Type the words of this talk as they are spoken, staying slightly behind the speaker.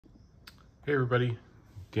Hey everybody,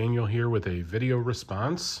 Daniel here with a video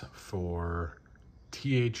response for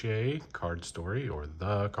THA Card Story, or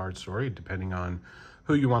The Card Story, depending on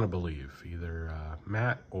who you want to believe, either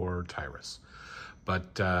Matt or Tyrus.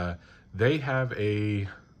 But they have a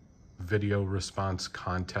video response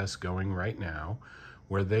contest going right now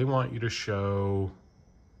where they want you to show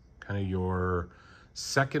kind of your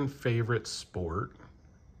second favorite sport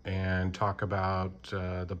and talk about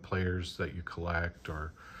the players that you collect,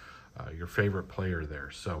 or your favorite player there.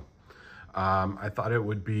 So I thought it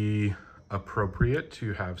would be appropriate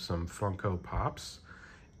to have some Funko Pops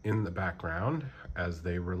in the background as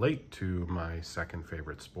they relate to my second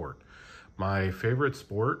favorite sport. My favorite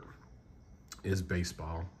sport is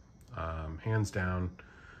baseball, hands down,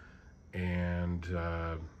 and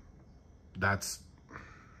that's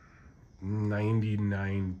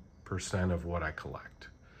 99% of what I collect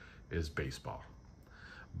is baseball.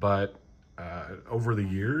 But over the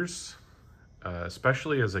years,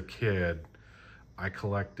 especially as a kid, I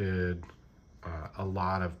collected a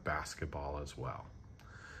lot of basketball as well.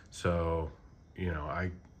 So, you know, I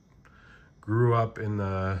grew up in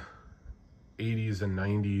the 80s and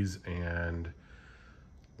 90s and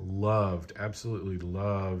absolutely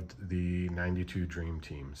loved the 92 Dream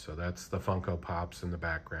Team. So that's the Funko Pops in the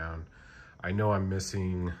background. I know I'm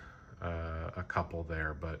missing a couple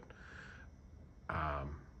there, but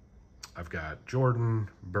I've got Jordan,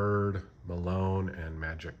 Bird, Malone, and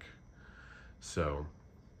Magic. So,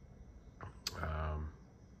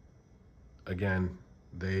 again,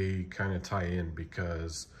 they kind of tie in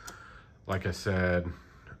because, like I said,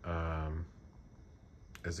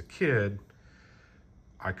 as a kid,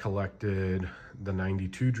 I collected the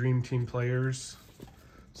 92 Dream Team players.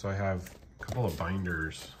 So I have a couple of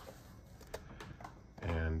binders.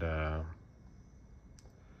 And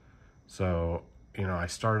so, you know, I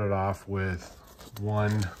started off with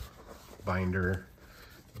one binder,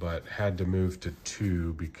 but had to move to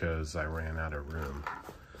two because I ran out of room.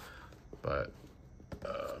 But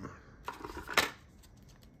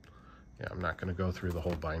yeah, I'm not going to go through the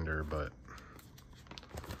whole binder, but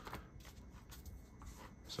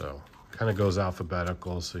so kind of goes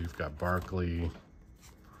alphabetical. So you've got Barkley,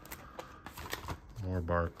 more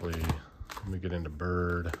Barkley. Let me get into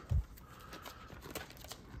Bird.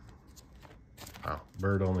 Wow,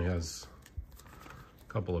 Bird only has a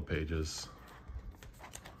couple of pages.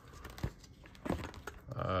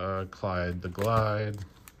 Clyde the Glide.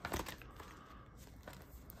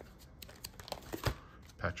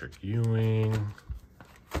 Patrick Ewing.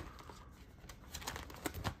 Let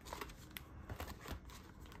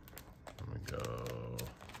me go.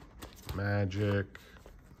 Magic.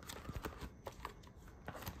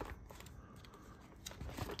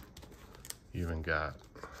 Even got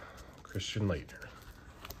Christian Laettner.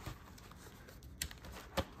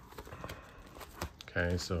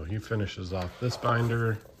 Okay, so he finishes off this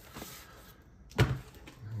binder. Then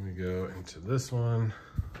we go into this one.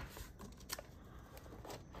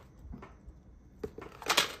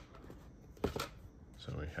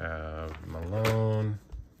 So we have Malone,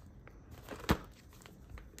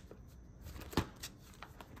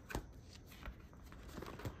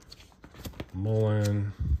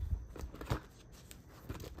 Mullen,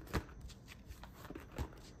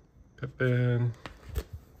 Pippen,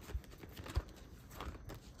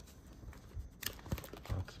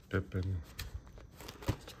 lots of Pippen.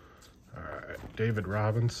 All right, David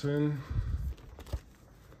Robinson.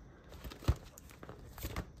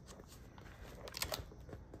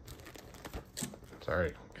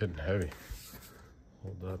 Sorry, getting heavy.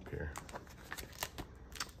 Hold up here.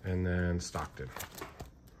 And then Stockton.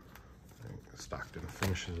 Stockton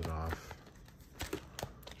finishes it off.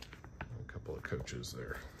 A couple of coaches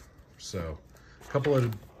there. So, a couple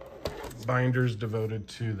of binders devoted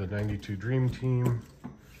to the 92 Dream Team.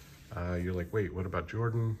 You're like, wait, what about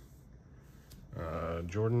Jordan?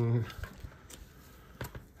 Jordan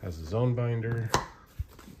has his own binder.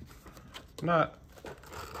 Not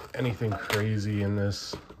anything crazy in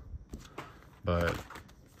this, but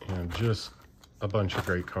you know, just a bunch of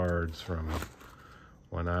great cards from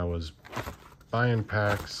when I was buying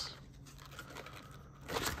packs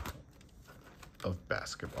of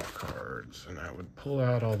basketball cards, and I would pull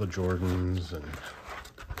out all the Jordans, and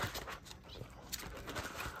so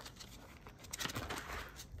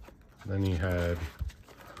then he had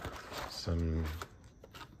some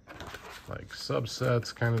like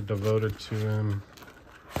subsets kind of devoted to him,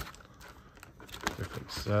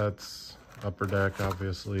 different sets. Upper Deck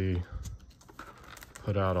obviously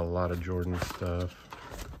put out a lot of Jordan stuff.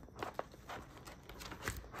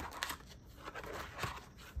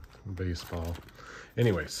 Baseball.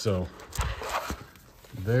 Anyway, so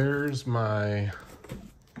there's my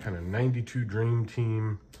kind of 92 Dream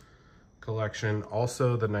Team collection.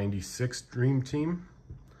 Also the 96 Dream Team.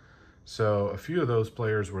 So a few of those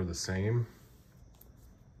players were the same.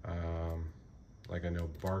 Like I know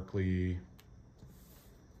Barkley.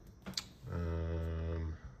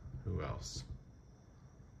 Who else?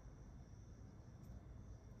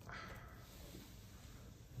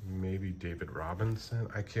 Maybe David Robinson.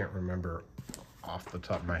 I can't remember off the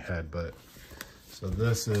top of my head, but so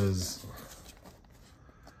this is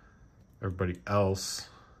everybody else.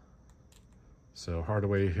 So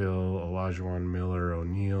Hardaway, Hill, Olajuwon, Miller,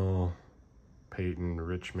 O'Neal, Peyton,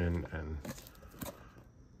 Richmond, and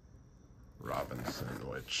Robinson,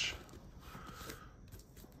 which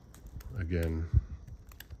again,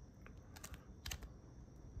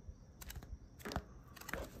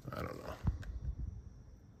 I don't know.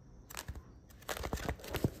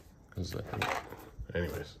 Because I think,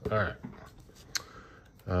 anyways, all right.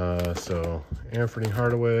 So Anthony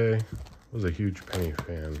Hardaway, was a huge Penny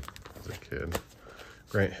fan as a kid.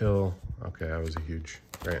 Grant Hill, okay, I was a huge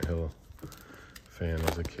Grant Hill fan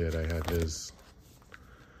as a kid. I had his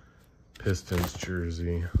Pistons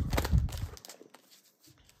jersey.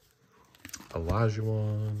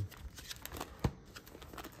 Olajuwon,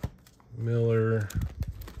 Miller,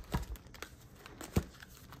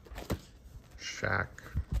 Shaq,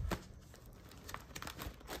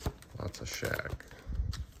 lots of Shaq,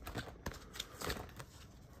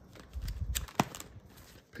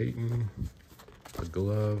 Peyton, the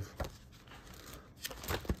glove,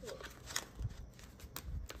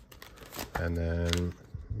 and then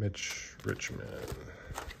Mitch Richmond.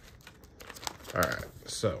 All right,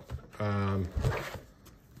 so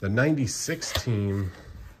the 96 team,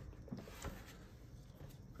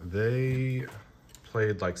 they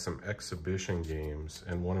played like some exhibition games,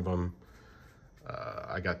 and one of them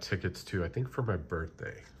I got tickets to, I think for my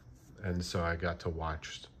birthday. And so I got to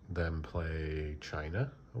watch them play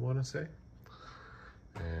China, I want to say.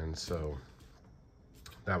 And so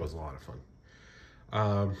that was a lot of fun.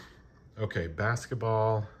 Okay,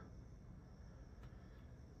 basketball.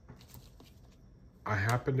 I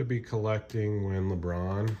happened to be collecting when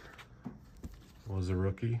LeBron was a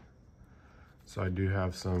rookie. So I do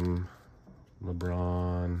have some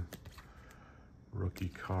LeBron rookie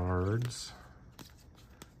cards.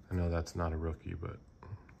 I know that's not a rookie, but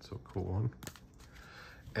it's a cool one.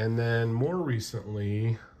 And then more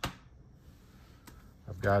recently,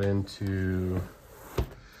 I've got into,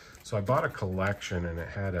 so I bought a collection and it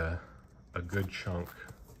had a good chunk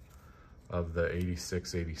of the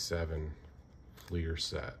 86, 87 Fleer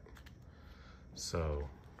set. So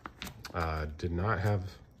did not have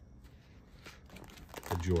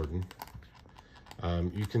the Jordan.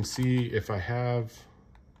 You can see if I have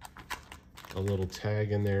a little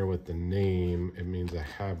tag in there with the name, it means I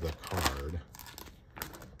have the card,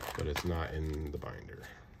 but it's not in the binder.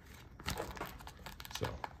 So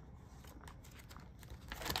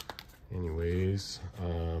anyways,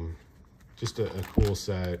 just a cool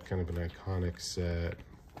set, kind of an iconic set.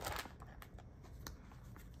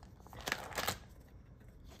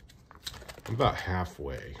 I'm about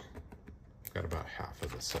halfway. I've got about half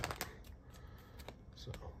of the set.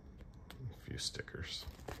 So a few stickers.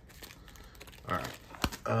 All right.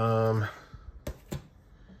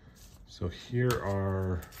 So here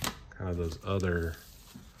are kind of those other,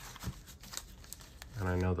 and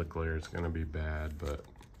I know the glare is going to be bad, but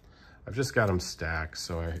I've just got them stacked.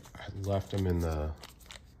 So I left them in the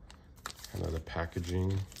kind of the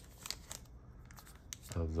packaging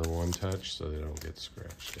of the One Touch so they don't get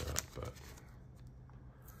scratched up. But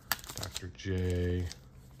Dr. J,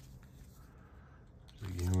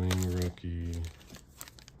 the Ewing rookie,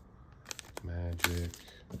 Magic,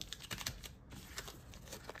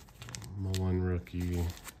 Mullen rookie,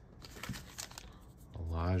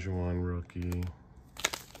 Olajuwon rookie,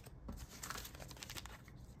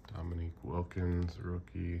 Dominique Wilkins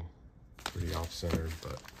rookie, pretty off-centered,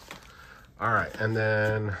 but all right. And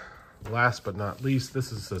then last but not least,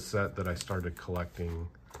 this is a set that I started collecting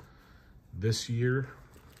this year,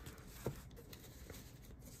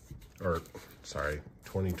 or sorry,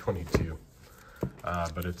 2022.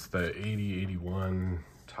 But it's the 80-81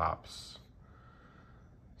 Topps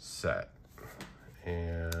set.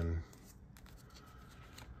 And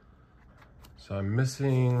so I'm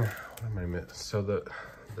missing, what am I missing? So the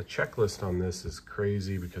checklist on this is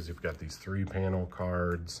crazy because you've got these 3-panel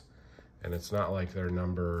cards, and it's not like they're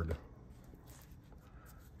numbered,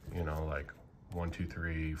 you know, like 1, 2,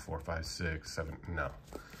 3, 4, 5, 6, 7. No,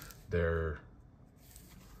 they're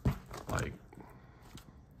like,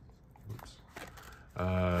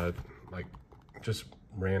 like just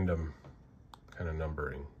random kind of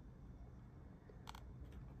numbering.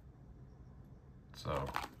 So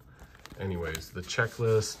anyways, the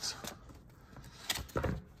checklist,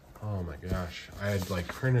 oh my gosh, I had like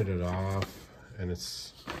printed it off, and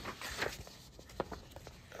it's,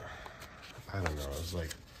 I don't know, it was like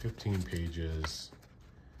 15 pages.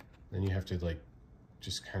 Then you have to like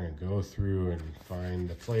just kind of go through and find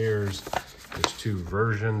the players. There's 2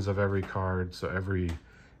 versions of every card, so every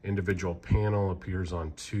individual panel appears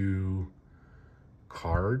on 2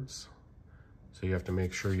 cards. So you have to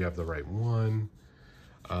make sure you have the right one.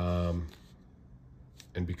 And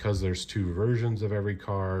because there's 2 versions of every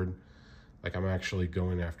card, like I'm actually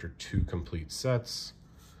going after 2 complete sets.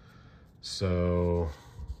 So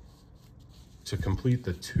to complete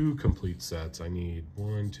the 2 complete sets, I need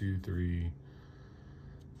 1, 2, 3,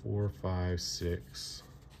 4, 5, 6,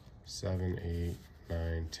 7, 8,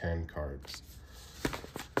 9, 10 cards.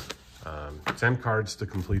 10 cards to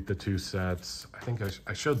complete the 2 sets. I think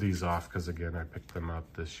I showed these off because, again, I picked them up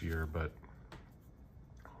this year, but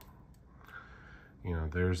you know,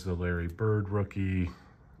 there's the Larry Bird rookie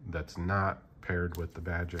that's not paired with the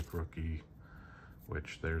Magic rookie,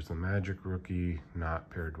 which there's the Magic rookie not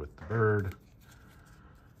paired with the Bird.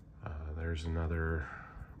 There's another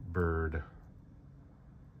Bird,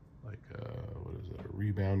 like what is it, a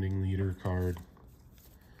rebounding leader card.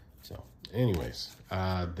 So anyways,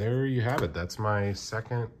 there you have it. That's my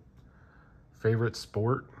second favorite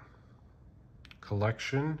sport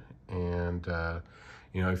collection. And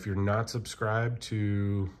you know, if you're not subscribed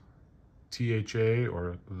to THA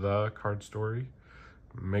or The Card Story,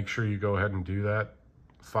 make sure you go ahead and do that.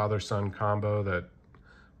 Father-son combo that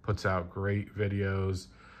puts out great videos.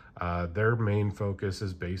 Their main focus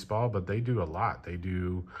is baseball, but they do a lot. They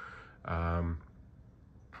do a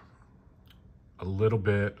little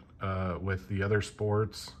bit with the other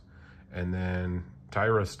sports, and then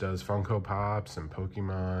Tyrus does Funko Pops and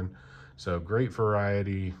Pokemon. So great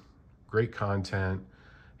variety, great content.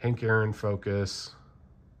 Hank Aaron focus,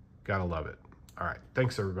 gotta love it. All right,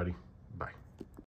 thanks everybody, bye.